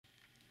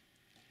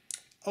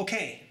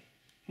Okay,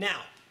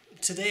 now,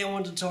 today I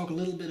want to talk a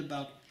little bit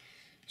about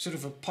sort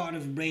of a part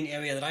of the brain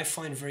area that I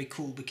find very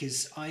cool,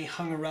 because I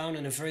hung around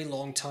in a very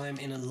long time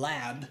in a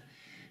lab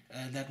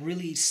that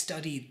really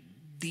studied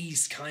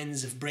these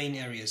kinds of brain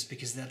areas,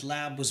 because that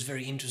lab was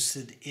very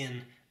interested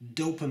in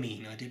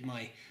dopamine. I did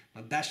my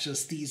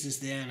bachelor's thesis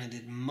there and I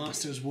did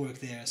master's work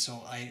there,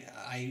 so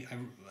I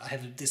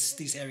have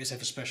these areas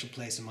have a special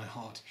place in my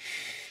heart.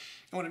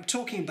 And what I'm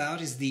talking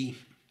about is the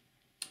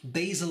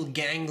basal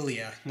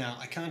ganglia. Now,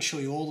 I can't show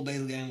you all the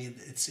basal ganglia.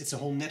 It's a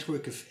whole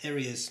network of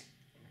areas,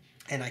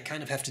 and I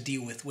kind of have to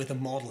deal with a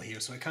model here,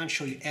 so I can't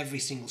show you every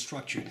single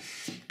structure.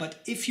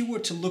 But if you were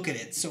to look at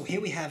it, so here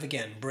we have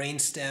again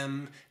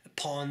brainstem,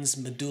 pons,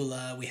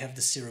 medulla. We have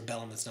the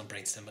cerebellum. It's not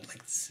brainstem, but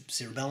like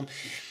cerebellum.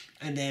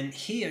 And then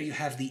here you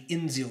have the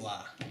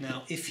insula.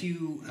 Now, if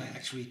you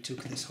actually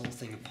took this whole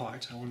thing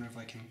apart, I wonder if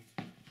I can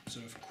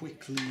sort of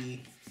quickly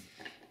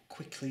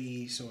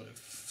sort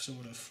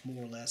of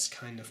more or less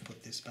kind of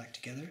put this back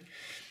together.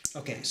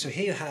 Okay, so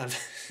here you have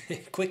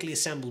quickly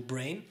assembled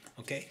brain.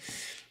 Okay,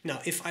 now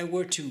if I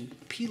were to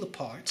peel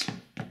apart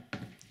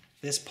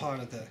this part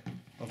of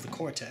the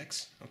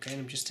cortex, okay,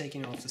 and I'm just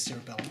taking off the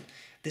cerebellum,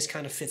 this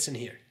kind of fits in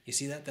here. You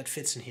see that? That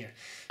fits in here.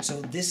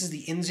 So this is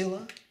the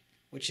insula,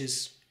 which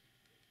is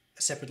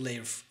a separate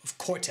layer of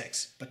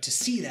cortex. But to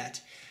see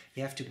that,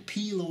 you have to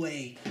peel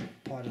away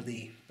part of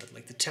the,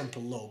 like the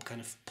temporal lobe,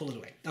 kind of pull it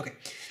away. Okay,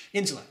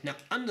 insula. Now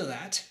under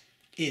that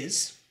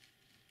is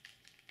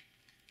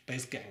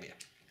basal ganglia.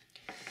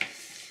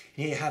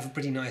 Here you have a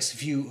pretty nice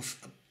view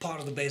of part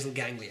of the basal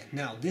ganglia.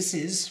 Now this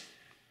is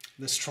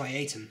the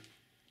striatum.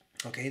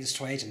 Okay, the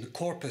striatum, the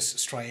corpus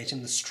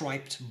striatum, the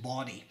striped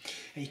body.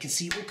 And you can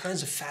see all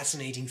kinds of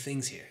fascinating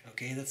things here.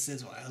 Okay, that's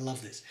why I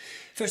love this.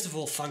 First of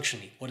all,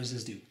 functionally, what does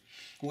this do?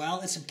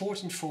 Well, it's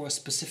important for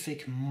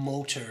specific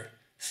motor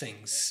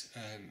things,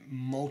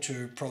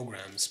 motor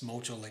programs,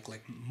 motor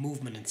like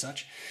movement and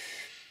such.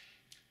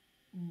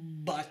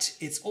 But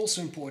it's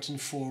also important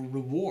for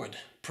reward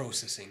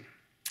processing.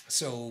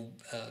 So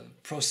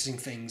processing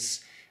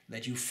things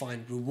that you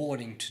find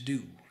rewarding to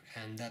do,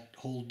 and that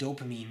whole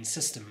dopamine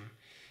system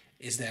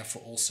is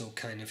therefore also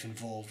kind of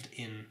involved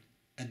in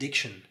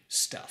addiction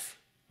stuff,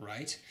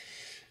 right?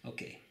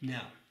 Okay,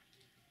 now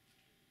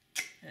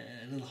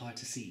a little hard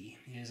to see.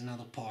 Here's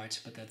another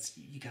part, but that's,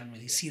 you can't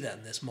really see that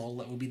in this model.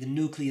 That would be the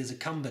nucleus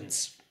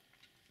accumbens,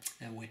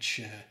 which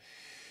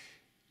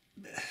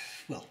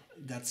well,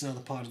 that's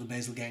another part of the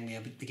basal ganglia,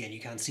 but again, you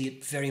can't see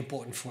it. Very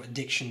important for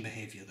addiction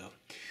behavior, though.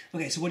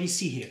 Okay, so what do you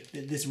see here?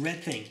 This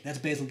red thing, that's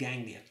basal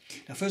ganglia.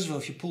 Now, first of all,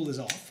 if you pull this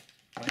off,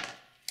 right,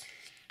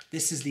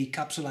 this is the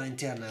capsula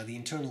interna, the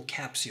internal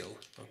capsule,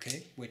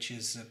 okay, which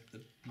is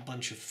a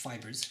bunch of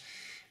fibers,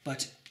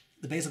 but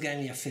the basal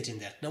ganglia fit in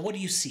there. Now, what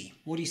do you see?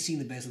 What do you see in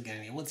the basal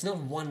ganglia? Well, it's not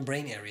one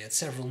brain area, it's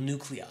several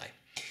nuclei.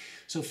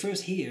 So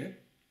first here,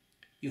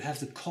 you have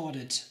the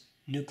caudate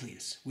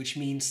nucleus, which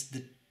means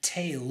the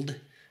tailed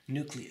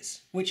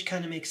nucleus, which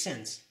kind of makes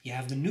sense. You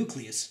have the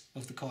nucleus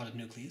of the caudate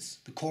nucleus,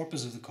 the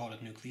corpus of the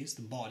caudate nucleus,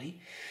 the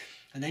body,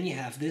 and then you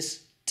have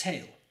this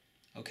tail,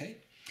 okay?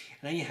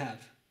 And then you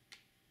have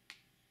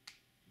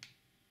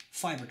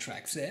fiber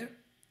tracts there,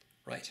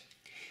 right?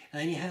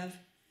 And then you have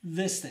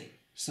this thing.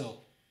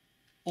 So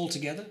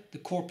altogether, the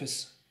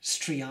corpus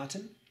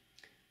striatum,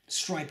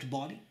 striped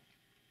body,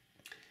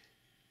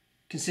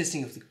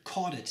 consisting of the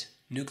caudate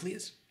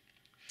nucleus,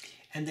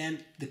 and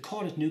then the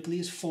caudate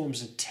nucleus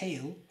forms a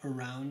tail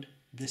around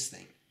this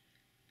thing.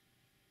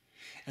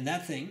 And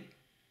that thing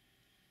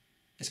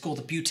is called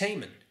a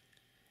putamen.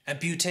 And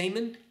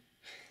putamen,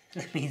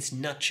 that means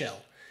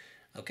nutshell,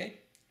 okay?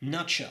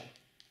 Nutshell.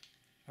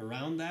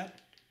 Around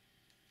that,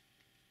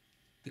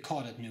 the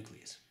caudate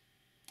nucleus.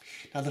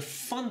 Now the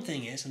fun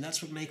thing is, and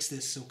that's what makes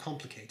this so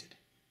complicated,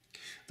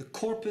 the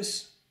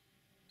corpus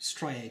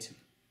striatum,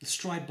 the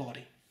striped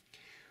body.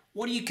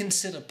 What do you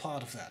consider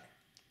part of that?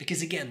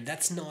 Because again,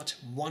 that's not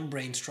one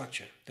brain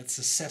structure, that's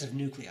a set of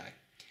nuclei.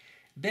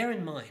 Bear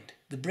in mind,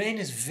 the brain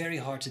is very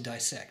hard to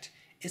dissect.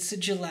 It's a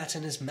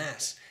gelatinous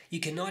mass. You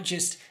cannot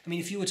just, I mean,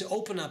 if you were to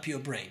open up your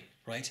brain,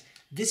 right,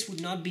 this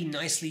would not be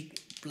nicely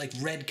like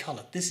red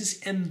colored. This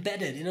is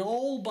embedded in a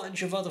whole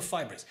bunch of other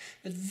fibers.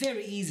 It's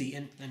very easy,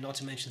 and not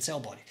to mention cell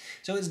body.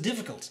 So it's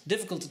difficult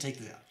to take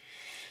this out.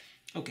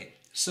 Okay,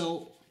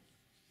 so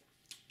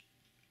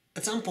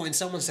at some point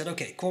someone said,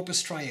 okay,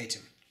 corpus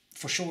striatum,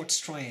 for short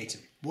striatum.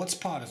 What's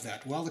part of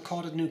that? Well, the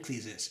caudate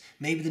nucleus is.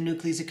 Maybe the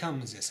nucleus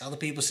accumbens is. Other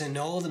people say,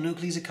 no, the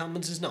nucleus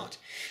accumbens is not.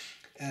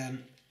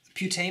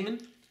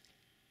 Putamen,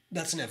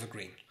 that's an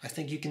evergreen. I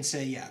think you can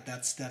say, yeah,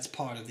 that's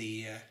part of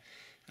the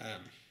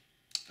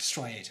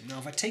striatum. Now,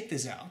 if I take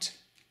this out,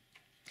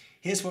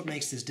 here's what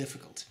makes this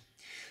difficult.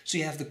 So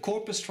you have the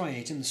corpus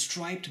striatum, the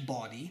striped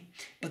body,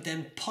 but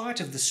then part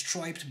of the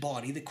striped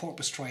body, the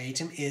corpus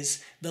striatum,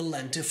 is the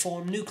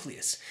lentiform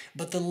nucleus.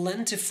 But the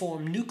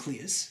lentiform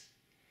nucleus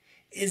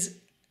is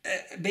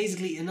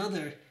basically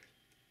another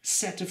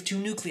set of two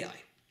nuclei.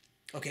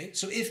 Okay,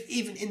 so if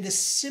even in the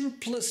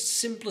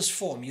simplest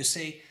form you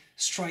say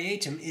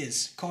striatum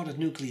is caudate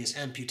nucleus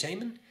and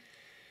putamen,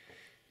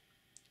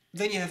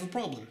 then you have a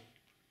problem.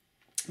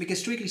 Because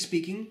strictly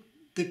speaking,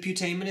 the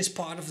putamen is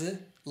part of the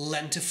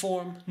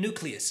lentiform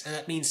nucleus, and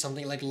that means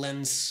something like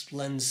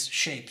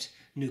lens-shaped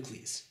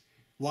nucleus.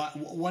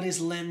 What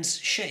is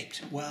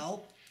lens-shaped?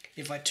 Well,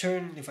 if I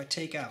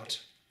take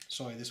out,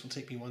 sorry, this will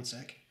take me one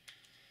sec.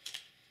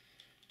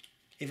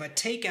 If I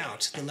take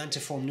out the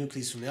lentiform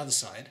nucleus from the other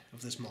side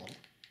of this model,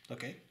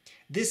 okay,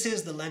 this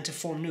is the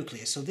lentiform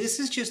nucleus. So this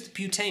is just the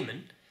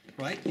putamen,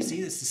 right? You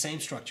see, it's the same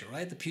structure,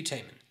 right? The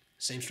putamen,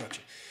 same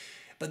structure.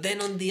 But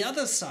then on the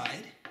other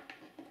side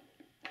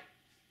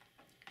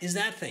is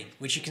that thing,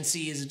 which you can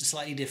see is a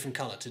slightly different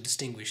color to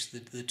distinguish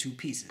the two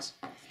pieces.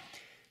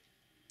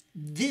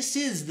 This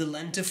is the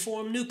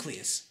lentiform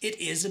nucleus. It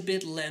is a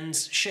bit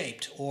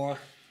lens-shaped, or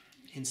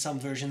in some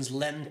versions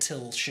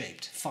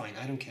lentil-shaped. Fine,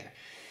 I don't care.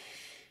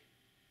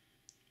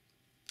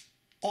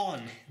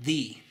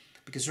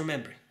 Because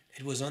remember,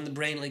 it was on the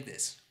brain like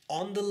this.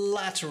 On the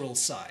lateral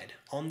side,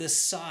 on the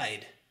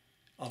side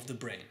of the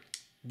brain,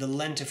 the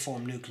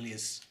lentiform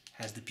nucleus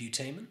has the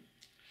putamen.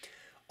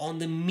 On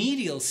the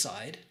medial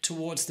side,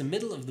 towards the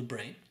middle of the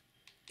brain,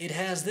 it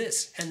has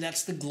this, and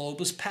that's the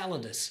globus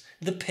pallidus,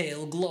 the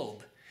pale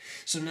globe.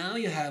 So now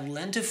you have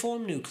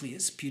lentiform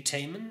nucleus,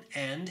 putamen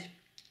and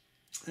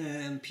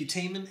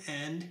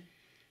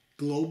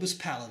globus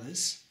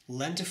pallidus,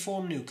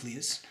 lentiform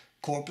nucleus,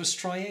 corpus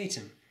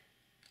striatum,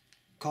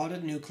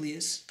 caudate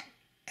nucleus,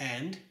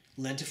 and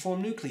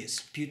lentiform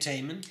nucleus,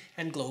 putamen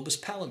and globus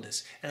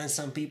pallidus. And then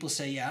some people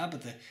say, yeah,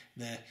 but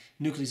the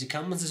nucleus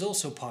accumbens is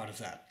also part of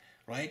that,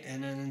 right?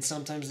 And then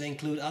sometimes they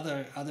include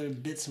other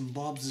bits and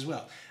bobs as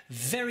well.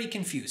 Very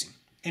confusing.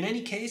 In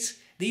any case,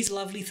 these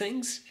lovely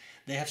things,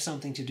 they have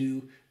something to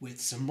do with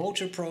some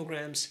motor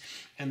programs,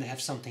 and they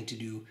have something to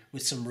do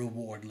with some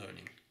reward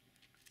learning.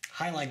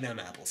 I like them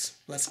apples.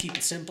 Let's keep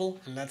it simple,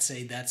 and let's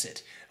say that's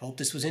it. I hope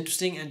this was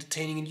interesting,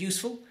 entertaining, and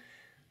useful,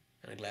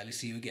 and I'll gladly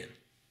see you again.